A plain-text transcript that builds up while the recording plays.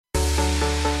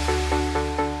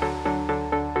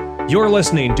You're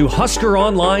listening to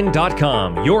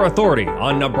HuskerOnline.com, your authority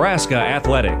on Nebraska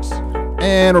athletics.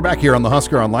 And we're back here on the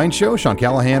Husker Online Show. Sean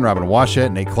Callahan, Robin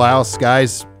Washut, Nate Klaus.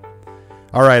 Guys,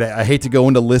 all right, I hate to go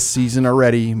into list season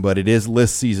already, but it is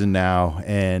list season now.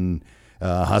 And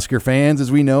Husker fans,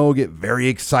 as we know, get very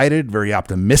excited, very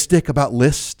optimistic about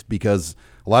list because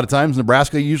a lot of times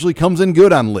Nebraska usually comes in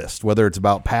good on list, whether it's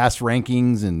about past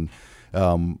rankings and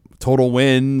total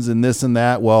wins and this and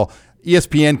that. Well,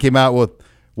 ESPN came out with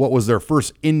what was their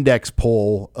first index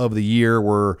poll of the year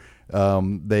where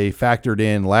they factored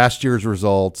in last year's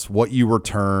results, what you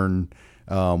return,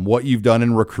 what you've done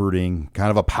in recruiting, kind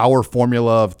of a power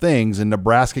formula of things. And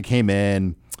Nebraska came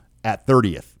in at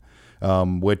 30th,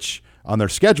 which on their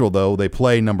schedule, though, they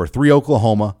play number 3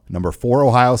 Oklahoma, number 4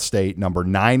 Ohio State, number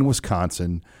 9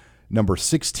 Wisconsin, number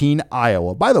 16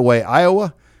 Iowa. By the way,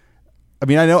 Iowa, I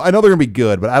mean, I know they're going to be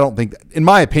good, but I don't think, in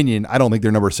my opinion, I don't think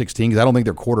they're number 16 because I don't think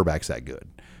their quarterback's that good.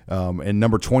 And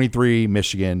number 23,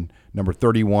 Michigan, number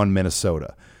 31,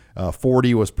 Minnesota.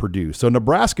 40 was Purdue. So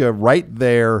Nebraska right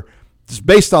there, just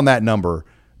based on that number,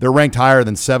 they're ranked higher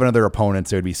than 7 of their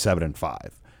opponents. They would be 7-5.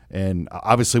 And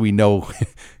obviously we know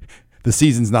the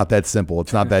season's not that simple.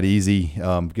 It's not that easy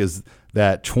because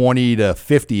that 20 to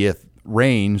 50th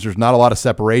range, there's not a lot of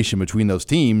separation between those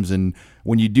teams. And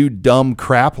when you do dumb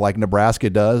crap like Nebraska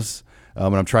does,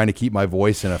 and I'm trying to keep my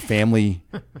voice in a family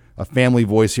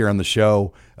voice here on the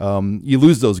show, you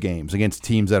lose those games against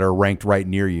teams that are ranked right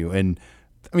near you. And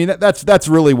I mean, that's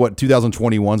really what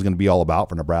 2021 is going to be all about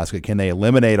for Nebraska. Can they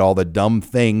eliminate all the dumb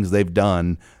things they've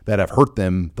done that have hurt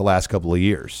them the last couple of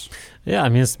years? Yeah, I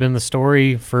mean, it's been the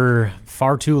story for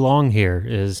far too long here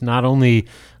is not only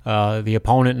the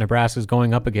opponent Nebraska's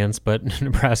going up against, but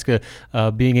Nebraska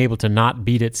being able to not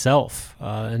beat itself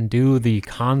and do the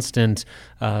constant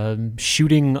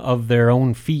shooting of their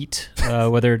own feet,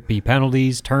 whether it be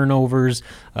penalties, turnovers,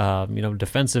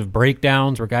 defensive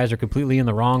breakdowns where guys are completely in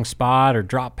the wrong spot or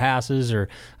drop passes or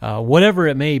whatever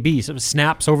it may be, some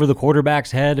snaps over the quarterback's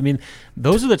head. I mean,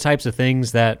 those are the types of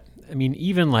things that,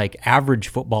 even like average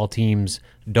football teams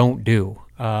don't do.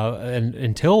 And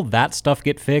until that stuff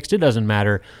get fixed, it doesn't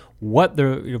matter what the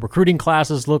recruiting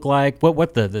classes look like,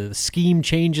 what the scheme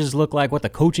changes look like, what the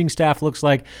coaching staff looks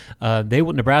like.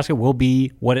 Nebraska will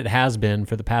be what it has been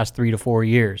for the past 3 to 4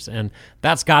 years, and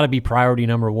that's got to be priority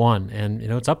number one. And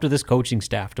it's up to this coaching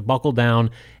staff to buckle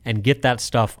down and get that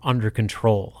stuff under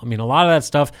control. A lot of that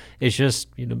stuff is just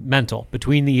mental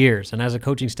between the years, and as a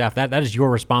coaching staff, that is your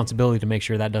responsibility to make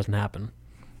sure that doesn't happen.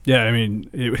 Yeah,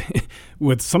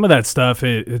 with some of that stuff,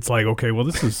 it's like, okay, well,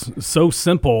 this is so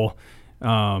simple,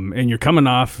 and you're coming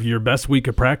off your best week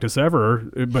of practice ever,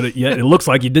 but yet it looks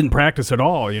like you didn't practice at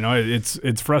all.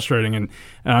 It's frustrating, and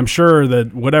I'm sure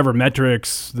that whatever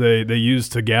metrics they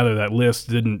used to gather that list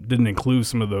didn't include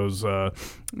some of those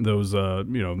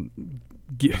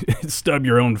stub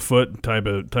your own foot type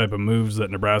of moves that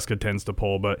Nebraska tends to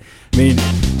pull. But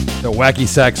the wacky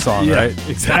sax song, yeah, right?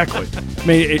 Exactly.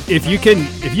 If you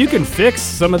can fix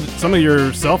some of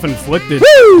your self-inflicted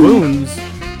wounds,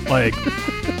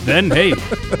 then hey,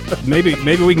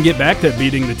 maybe we can get back to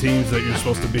beating the teams that you're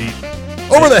supposed to beat.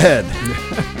 Over the head.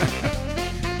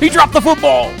 He dropped the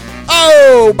football.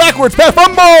 Oh, backwards pass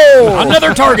fumble.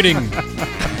 Another targeting.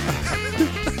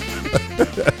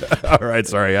 All right,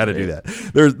 sorry, I had to do that.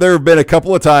 There have been a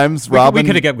couple of times, Robin. We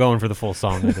could have kept going for the full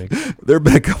song, I think. There have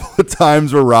been a couple of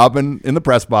times where Robin in the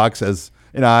press box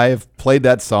and I have played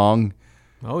that song.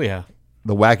 Oh yeah,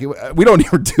 the wacky. We don't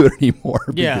even do it anymore.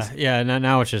 Yeah.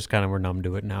 Now it's just kind of we're numb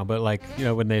to it now. But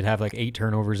when they'd have 8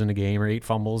 turnovers in a game or 8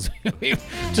 fumbles, we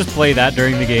just play that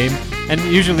during the game, and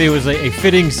usually it was a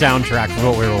fitting soundtrack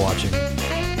for what we were watching.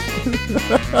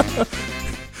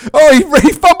 Oh,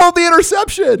 he fumbled the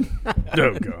interception.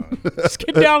 Oh, God. Just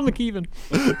get down, McKeven.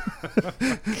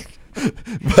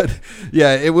 But,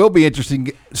 yeah, it will be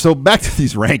interesting. So back to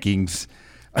these rankings.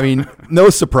 No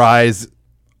surprise,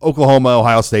 Oklahoma,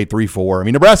 Ohio State,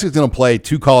 3-4. Nebraska's going to play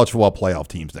 2 college football playoff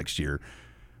teams next year.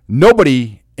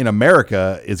 Nobody in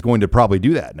America is going to probably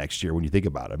do that next year when you think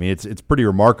about it. It's pretty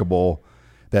remarkable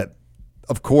that,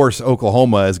 of course,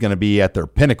 Oklahoma is going to be at their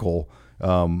pinnacle.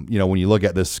 When you look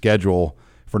at this schedule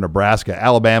for Nebraska,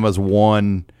 Alabama's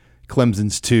 1,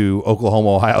 Clemson's 2,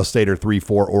 Oklahoma, Ohio State are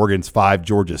 3-4, Oregon's 5,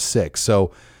 Georgia's 6.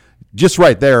 So just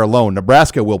right there alone,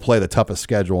 Nebraska will play the toughest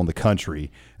schedule in the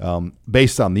country.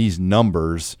 Based on these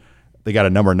numbers, they got a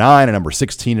number 9, a number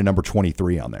 16, and number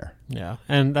 23 on there. Yeah,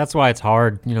 and that's why it's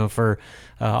hard, for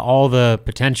all the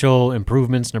potential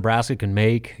improvements Nebraska can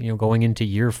make, going into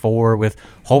year 4 with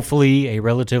hopefully a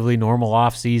relatively normal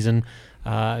offseason.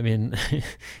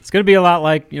 It's going to be a lot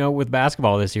like, with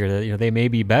basketball this year. That they may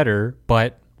be better,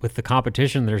 but with the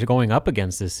competition they're going up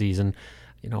against this season,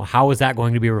 how is that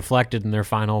going to be reflected in their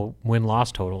final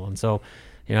win-loss total? And so,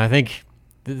 I think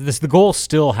the goal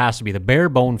still has to be the bare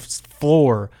bones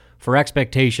floor for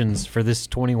expectations for this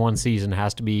 21 season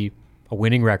has to be a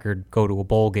winning record, go to a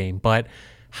bowl game. But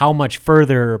how much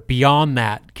further beyond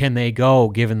that can they go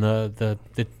given the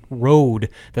road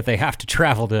that they have to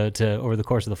travel to over the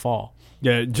course of the fall?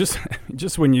 Yeah, just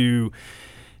when you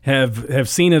have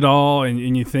seen it all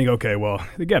and you think, okay, well,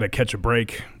 they got to catch a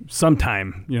break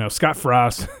sometime. Scott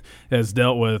Frost has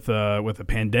dealt with a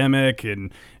pandemic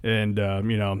and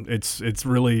it's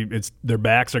really their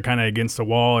backs are kind of against the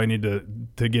wall. They need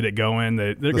to get it going.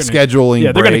 They're the gonna, scheduling.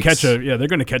 Yeah, they're going breaks.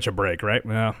 to catch a break, right?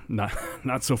 Well,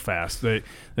 not so fast. They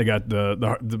got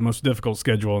the most difficult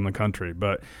schedule in the country,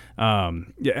 but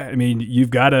you've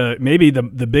got to maybe the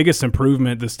biggest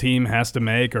improvement this team has to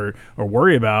make or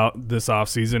worry about this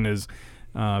offseason is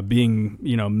being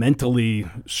mentally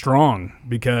strong,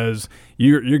 because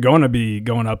you're going to be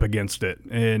going up against it,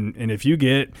 and if you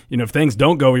get if things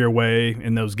don't go your way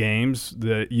in those games,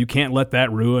 that you can't let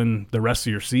that ruin the rest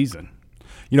of your season.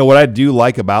 What I do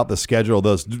like about the schedule,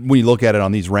 when you look at it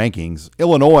on these rankings,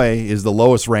 Illinois is the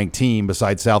lowest ranked team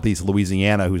besides Southeast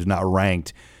Louisiana, who's not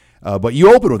ranked. But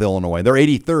you open with Illinois. They're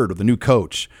 83rd with a new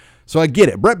coach. So I get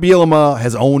it. Brett Bielema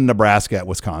has owned Nebraska at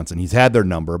Wisconsin. He's had their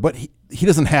number, but he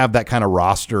doesn't have that kind of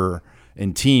roster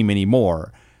and team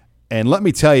anymore. And let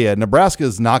me tell you, Nebraska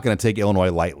is not going to take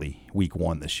Illinois lightly week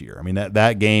 1 this year. I mean,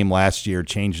 that game last year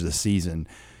changed the season.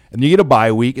 And you get a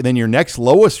bye week, and then your next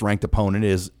lowest ranked opponent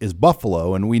is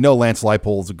Buffalo. And we know Lance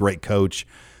Leipold's a great coach.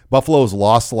 Buffalo's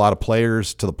lost a lot of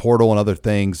players to the portal and other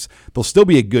things. They'll still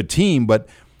be a good team, but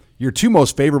your 2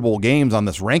 most favorable games on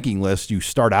this ranking list you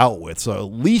start out with. So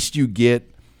at least you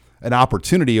get an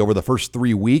opportunity over the first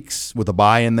 3 weeks with a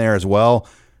bye in there as well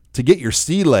to get your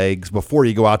sea legs before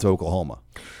you go out to Oklahoma.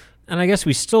 And I guess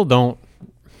we still don't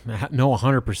know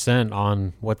 100%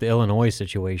 on what the Illinois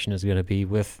situation is going to be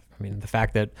with, the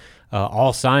fact that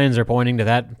all signs are pointing to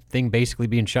that thing basically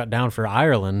being shut down for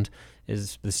Ireland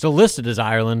is still listed as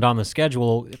Ireland on the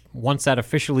schedule. Once that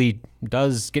officially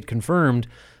does get confirmed,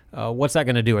 what's that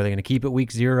going to do? Are they going to keep it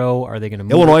week 0? Are they going to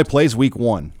move Illinois plays week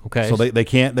 1. Okay. So they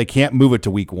can't move it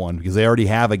to week 1 because they already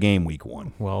have a game week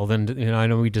 1. Well, then, I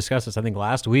know we discussed this, I think,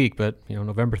 last week, but,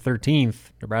 November 13th,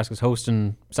 Nebraska's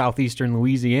hosting Southeastern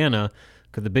Louisiana.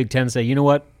 Could the Big Ten say, you know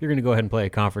what, you're going to go ahead and play a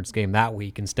conference game that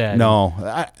week instead?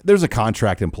 No, there's a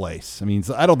contract in place.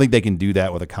 I don't think they can do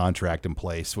that with a contract in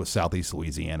place with Southeast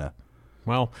Louisiana.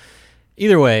 Well,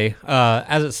 either way,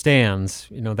 as it stands,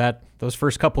 those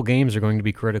first couple games are going to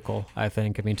be critical, I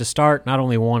think. To start not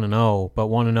only 1-0, but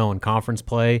 1-0 in conference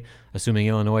play, assuming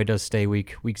Illinois does stay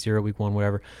week 0, week 1,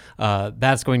 whatever,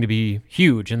 that's going to be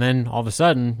huge. And then all of a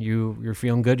sudden, you're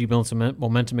feeling good. You build some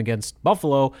momentum against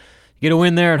Buffalo. You get a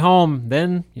win there at home,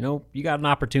 then, you got an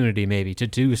opportunity maybe to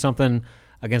do something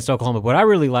against Oklahoma. What I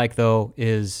really like, though,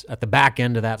 is at the back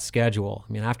end of that schedule.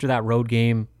 After that road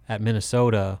game at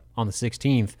Minnesota on the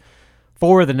 16th,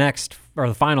 4 of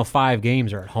the final 5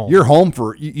 games are at home. You're home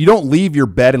you don't leave your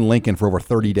bed in Lincoln for over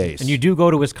 30 days. And you do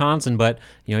go to Wisconsin, but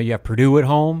you have Purdue at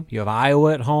home, you have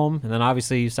Iowa at home, and then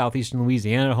obviously Southeastern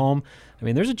Louisiana at home.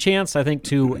 There's a chance, I think,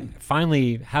 to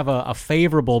finally have a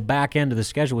favorable back end of the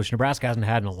schedule, which Nebraska hasn't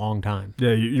had in a long time.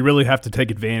 Yeah, you really have to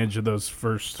take advantage of those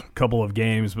first couple of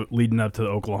games, but leading up to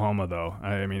Oklahoma, though.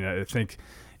 I think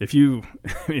if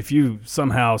you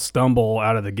somehow stumble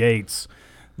out of the gates,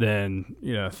 then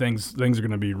things are going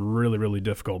to be really, really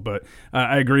difficult. But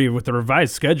I agree with the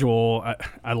revised schedule.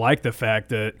 I like the fact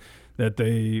that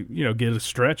they get a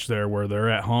stretch there where they're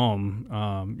at home,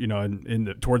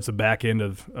 towards the back end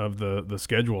of the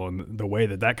schedule, and the way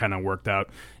that kind of worked out.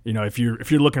 If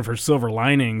you're looking for silver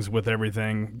linings with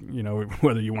everything,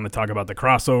 whether you want to talk about the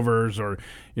crossovers or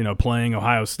playing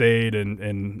Ohio State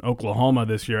and Oklahoma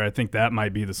this year, I think that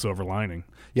might be the silver lining.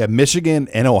 Yeah, Michigan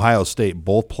and Ohio State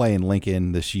both play in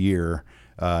Lincoln this year.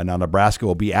 Now Nebraska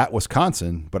will be at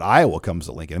Wisconsin, but Iowa comes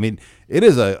to Lincoln. It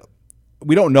is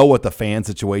we don't know what the fan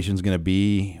situation is going to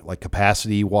be, like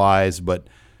capacity-wise, but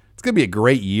it's going to be a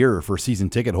great year for season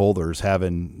ticket holders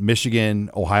having Michigan,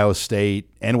 Ohio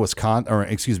State, and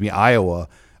Iowa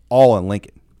all in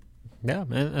Lincoln. Yeah,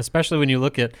 and especially when you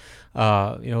look at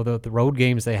the road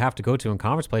games they have to go to in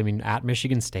conference play. At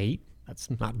Michigan State, that's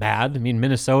not bad.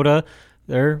 Minnesota,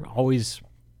 they're always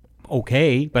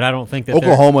okay, but I don't think that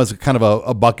Oklahoma is kind of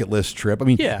a bucket list trip.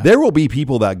 There will be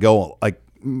people that go, like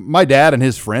my dad and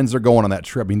his friends are going on that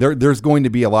trip. There's going to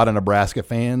be a lot of Nebraska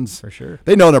fans. For sure.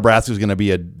 They know Nebraska is going to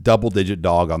be a double-digit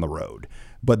dog on the road,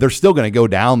 but they're still going to go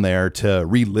down there to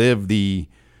relive the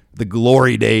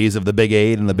glory days of the Big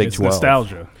 8 and the Big 12.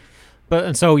 Nostalgia.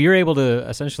 And so you're able to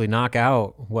essentially knock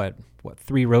out what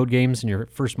 3 road games in your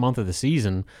first month of the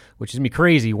season, which is gonna be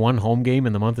crazy. 1 home game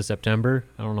in the month of September.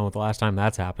 I don't know what the last time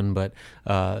that's happened, but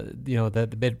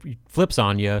that it flips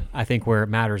on you. I think where it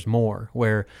matters more,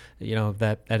 where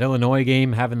that Illinois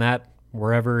game, having that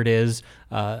wherever it is,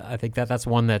 I think that's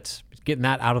one that's getting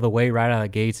that out of the way right out of the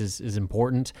gates is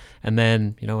important. And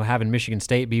then having Michigan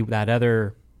State be that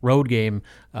other road game,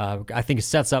 I think it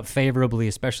sets up favorably,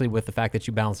 especially with the fact that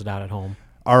you balance it out at home.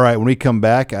 All right, when we come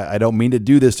back, I don't mean to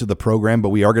do this to the program, but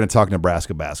we are going to talk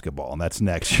Nebraska basketball, and that's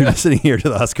next. You're listening here to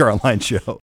the Husker Online Show.